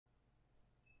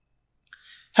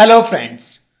Hello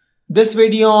friends, this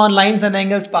video on lines and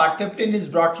angles part 15 is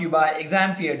brought to you by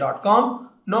examfear.com.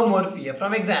 No more fear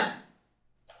from exam.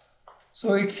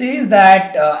 So it says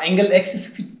that angle x is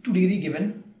 62 degree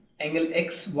given, angle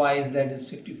x, y, z is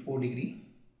 54 degree,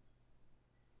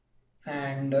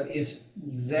 and if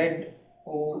z,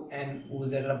 o and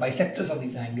oz are bisectors of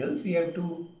these angles, we have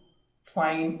to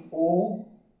find o,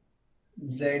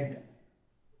 z,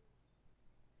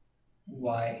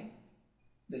 y,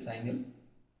 this angle,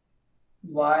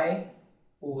 y,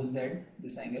 o, z,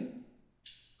 this angle.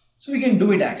 So we can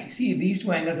do it actually. See, these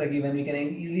two angles are given, we can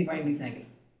easily find this angle.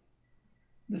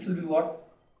 This will be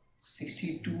what?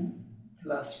 62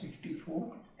 plus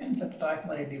 54 and subtract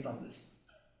 180 from this.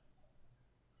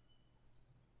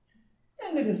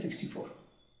 And that is 64.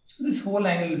 So this whole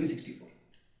angle will be 64.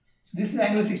 So this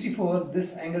angle is 64,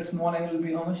 this angle, small angle will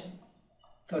be how much?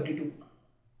 32.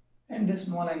 And this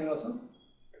small angle also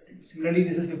 32. Similarly,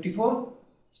 this is 54.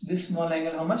 So this small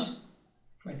angle how much?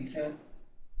 27.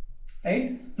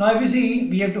 Right? Now if you see,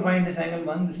 we have to find this angle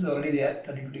 1. This is already there,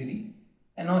 32 degree.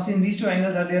 And now since these two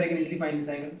angles are there, I can easily find this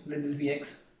angle. So let this be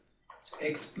x. So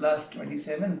x plus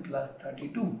 27 plus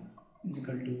 32 is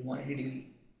equal to 180 degree.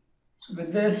 So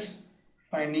with this,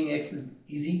 finding x is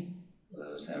easy.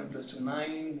 7 plus 2,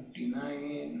 9,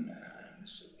 59,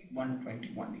 so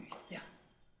 121 degree. Yeah.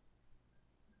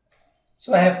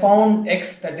 So I have found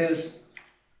x, that is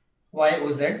y,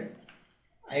 o, z.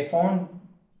 I found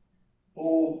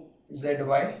o, z,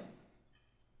 y.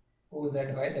 O, z,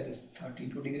 y, that is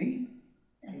 32 degree.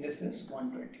 And this is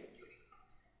 120 degree.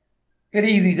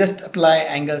 Very easy, just apply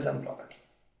angle sum property.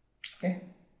 Okay.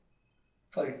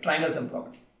 Sorry, triangle sum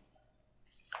property.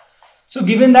 So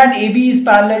given that AB is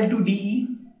parallel to DE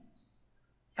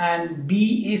and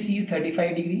BAC is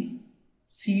 35 degree,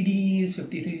 CD is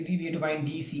 53 degree, we have to find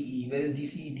DCE. Where is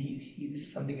DCE? DCE, this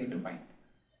is something we have to find.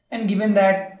 And given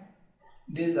that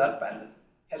these are parallel,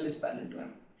 L is parallel to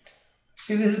M.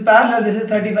 So if this is parallel, this is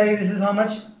 35, this is how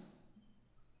much?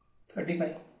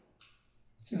 35.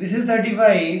 So this is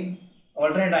 35,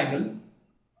 alternate angle.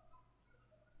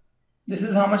 This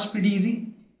is how much? Pretty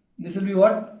easy. This will be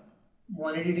what?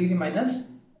 180 degree minus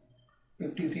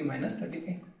 53 minus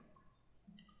 35.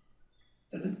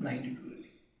 That is 92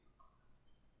 degree.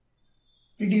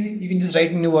 Pretty easy. You can just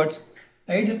write in new words.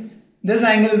 Right? This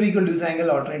angle will be equal to this angle,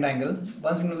 alternate angle.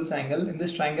 Once we know this angle, in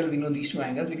this triangle we know these two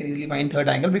angles. We can easily find third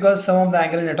angle because sum of the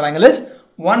angle in a triangle is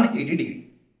 180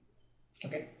 degree.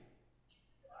 Okay.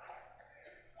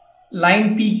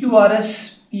 Line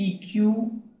PQRS,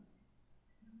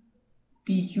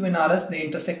 PQ and RS, they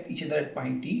intersect each other at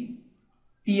point T.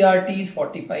 PRT is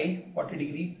 40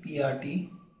 degree, PRT.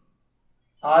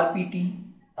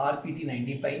 RPT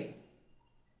 95.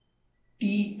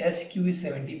 TSQ is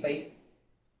 75.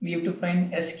 We have to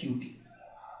find SQT.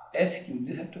 SQ,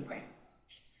 this have to find.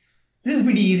 This is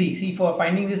pretty easy. See, for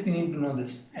finding this, we need to know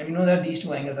this. And we know that these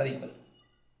two angles are equal.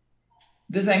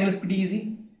 This angle is pretty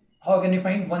easy. How can we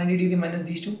find 180 degree minus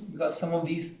these two? Because sum of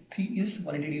these three is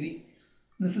 180 degree.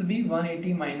 This will be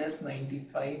 180 minus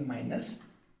 95 minus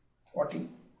 40.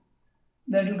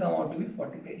 That will come out to be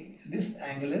 45 degree. This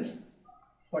angle is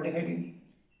 45 degree.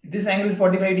 If this angle is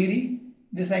 45 degree,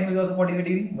 this angle is also 45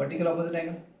 degree, vertical opposite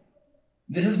angle.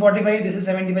 This is 45, this is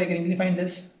 75, I can easily find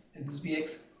this. Let this be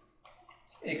x.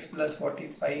 So x plus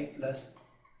 45 plus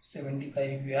 75.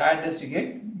 If you add this, you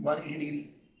get 180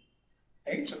 degree.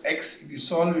 Right? So x, if you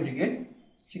solve it, you get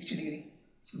 60 degree.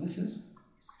 So this is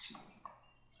 60 degree.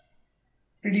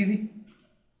 Pretty easy.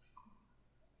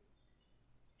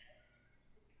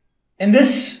 And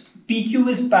this PQ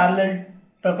is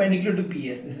perpendicular to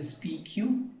PS. This is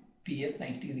PQ, PS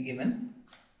 90 degree given.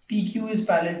 PQ is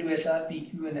parallel to SR,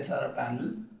 PQ and SR are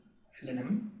parallel, L and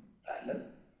M parallel.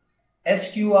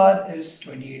 SQR is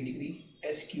 28 degree,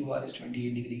 SQR is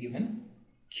 28 degree given.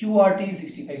 QRT is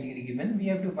 65 degree given. We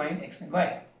have to find X and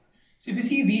Y. So if you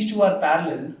see these two are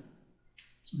parallel,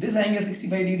 so this angle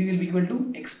 65 degree will be equal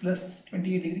to X plus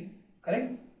 28 degree,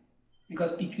 correct?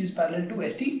 Because PQ is parallel to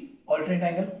ST, alternate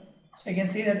angle. So I can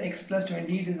say that X plus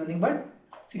 28 is nothing but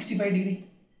 65 degree.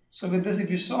 So with this, if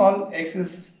you solve, X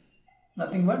is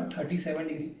nothing but 37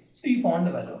 degree. So you found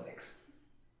the value of X.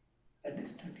 That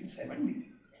is 37 degree.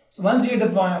 So once you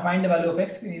find the value of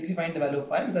X, you can easily find the value of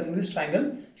Y, because in this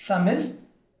triangle, sum is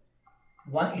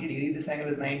 180 degree. This angle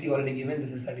is 90 already given.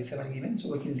 This is 37 given.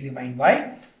 So we can easily find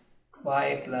Y.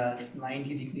 Y plus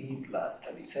 90 degree plus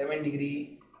 37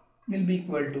 degree will be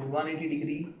equal to 180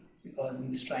 degree, because in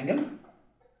this triangle,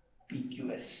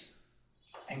 PQS.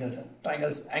 Angles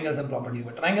and property of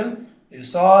a triangle. You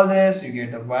solve this, you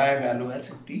get the Y value as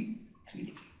 53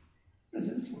 degree. This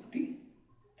is 53.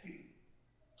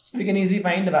 So we can easily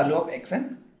find the value of x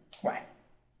and y.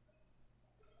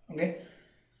 Okay.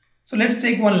 So let's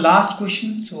take one last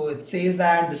question. So it says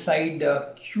that the side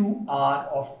QR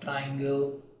of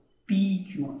triangle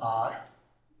PQR.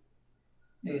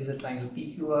 There is a triangle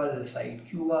PQR, there is a side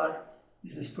QR.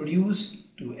 This is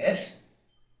produced to S.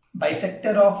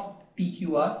 Bisector of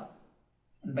PQR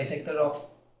and bisector of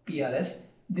PRS,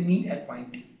 they meet at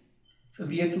point T. So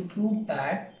we have to prove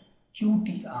that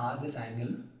QTR, this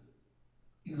angle,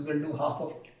 is equal to half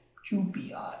of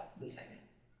QPR, this angle.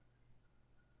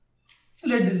 So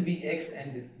let this be x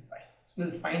and this be y.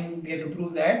 So we have to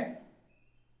prove that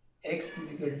x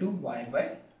is equal to y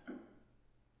by 2.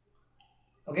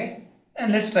 Okay,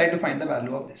 and let's try to find the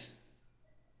value of this.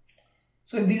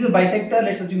 So if these are bisector,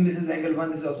 let's assume this is angle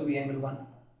 1, this will also be angle 1,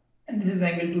 and this is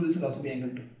angle 2, this will also be angle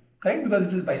 2. Correct? Because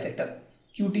this is bisector.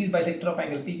 QT is bisector of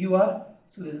angle PQR,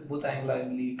 so this is both angles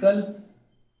are equal.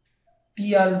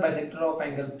 PR is bisector of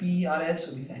angle PRS,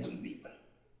 so these angles will be equal.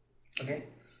 Okay.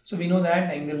 So we know that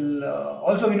angle.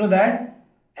 Also we know that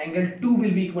angle 2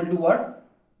 will be equal to what?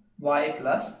 Y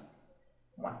plus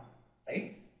 1.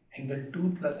 Right? Angle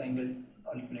 2 plus angle.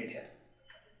 I'll calculate here.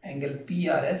 Angle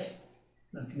PRS.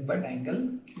 Nothing but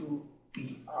angle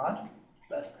QPR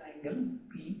plus angle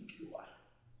PQR.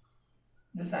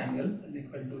 This angle is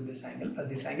equal to this angle plus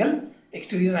this angle.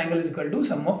 Exterior angle is equal to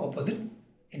sum of opposite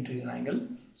interior angle.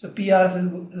 So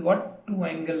PRS is what? 2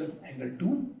 angle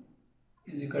 2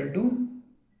 is equal to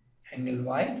angle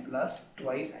Y plus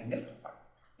twice angle 1.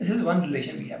 This is one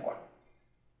relation we have got.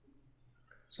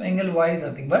 So angle Y is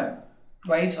nothing but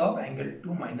twice of angle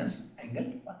 2 minus angle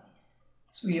 1.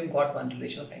 So we have got one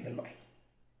relation of angle Y.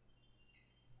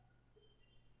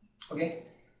 Okay,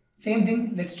 same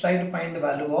thing, let's try to find the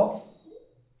value of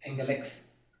angle X.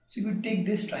 So if you take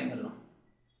this triangle now,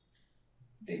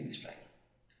 take this triangle.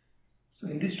 So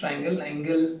in this triangle,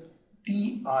 angle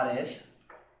TRS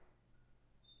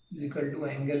is equal to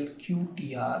angle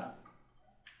QTR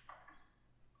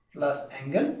plus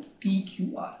angle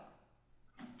TQR.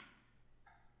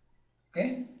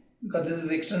 Okay, because this is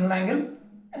the external angle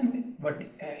and what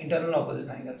internal opposite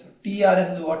angle. So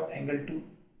TRS is what? Angle 2.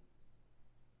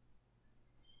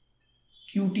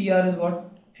 QTR is what?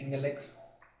 Angle X.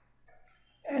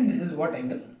 And this is what?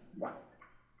 Angle 1.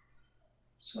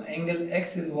 So angle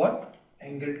X is what?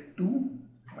 Angle 2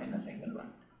 minus angle 1.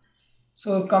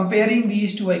 So comparing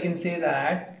these two, I can say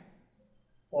that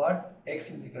what?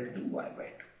 X is equal to y by 2.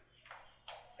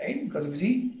 Right? Because you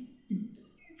see,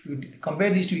 if you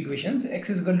compare these two equations, x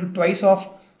is equal to twice of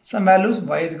some values,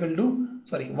 y is equal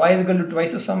to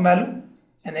twice of some value,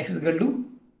 and x is equal to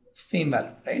same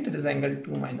value, right? It is angle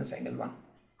 2 minus angle 1.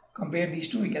 Compare these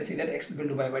two, we can see that x is equal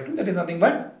to y by 2. That is nothing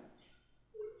but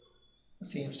the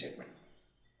same statement.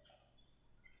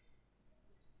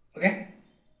 Okay.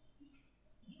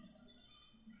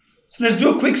 So let's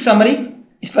do a quick summary.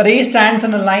 If a ray stands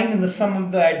on a line, then the sum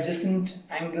of the adjacent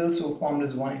angles so formed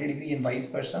is 180 degree and vice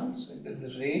versa. So if there is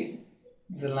a ray,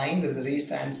 there is a line, there is a ray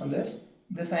stands on this.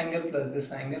 This angle plus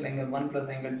this angle, angle 1 plus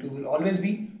angle 2 will always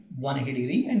be 180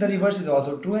 degree, and the reverse is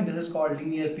also true, and this is called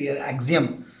linear pair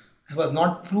axiom. This was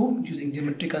not proved using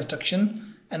geometric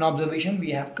construction and observation.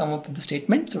 We have come up with the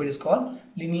statement, so it is called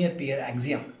linear pair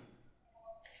axiom.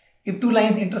 If two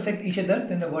lines intersect each other,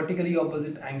 then the vertically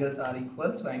opposite angles are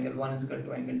equal. So angle 1 is equal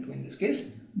to angle 2 in this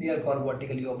case. They are called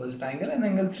vertically opposite angle, and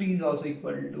angle 3 is also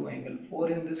equal to angle 4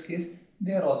 in this case.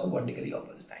 They are also vertically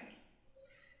opposite angle.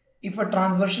 If a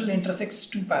transversal intersects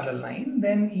two parallel lines,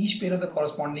 then each pair of the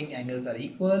corresponding angles are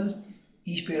equal.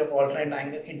 Each pair of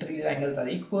alternate interior angles are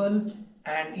equal,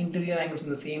 and interior angles on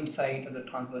the same side of the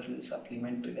transversal is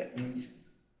supplementary. That means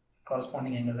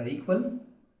corresponding angles are equal.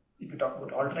 If you talk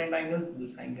about alternate angles,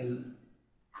 this angle,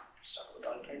 let's talk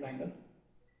about alternate angle,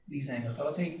 these angles are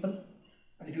also equal.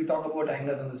 And if you talk about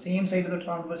angles on the same side of the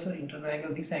transversal, internal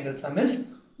angle, this angle sum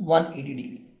is 180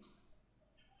 degree.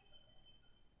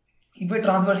 If a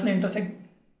transversal intersect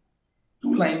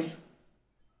two lines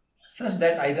such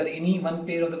that either any one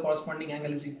pair of the corresponding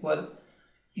angle is equal,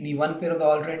 any one pair of the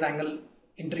alternate angle,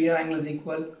 interior angle is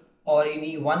equal, or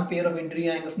any one pair of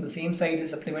interior angles on the same side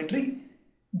is supplementary,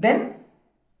 then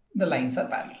the lines are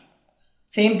parallel.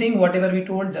 Same thing, whatever we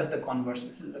told, just the converse.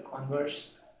 This is the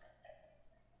converse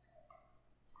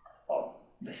of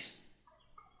this.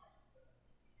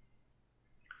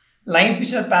 Lines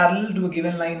which are parallel to a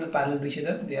given line are parallel to each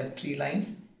other. There are three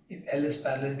lines. If L is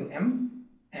parallel to M,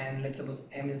 and let's suppose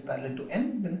M is parallel to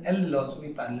N, then L will also be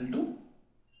parallel to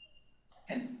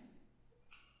N.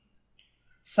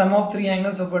 Sum of three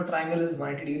angles of a triangle is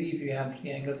 180 degree. If you have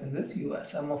three angles in this, you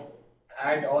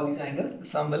add all these angles, the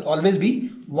sum will always be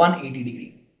 180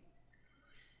 degree.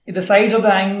 If the sides of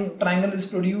the triangle is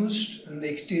produced and the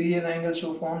exterior angle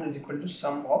so formed is equal to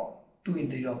sum of two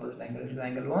interior opposite angles. This is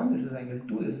angle 1, this is angle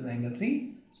 2, this is angle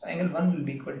 3. So angle 1 will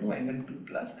be equal to angle 2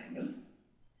 plus angle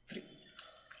 3.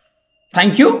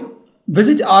 Thank you.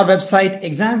 Visit our website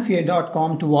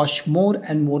examfear.com to watch more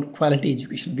and more quality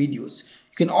education videos.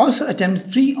 You can also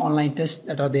attempt free online tests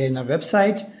that are there in our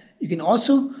website. You can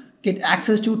also get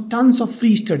access to tons of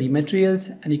free study materials,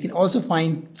 and you can also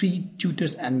find free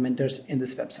tutors and mentors in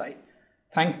this website.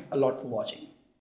 Thanks a lot for watching.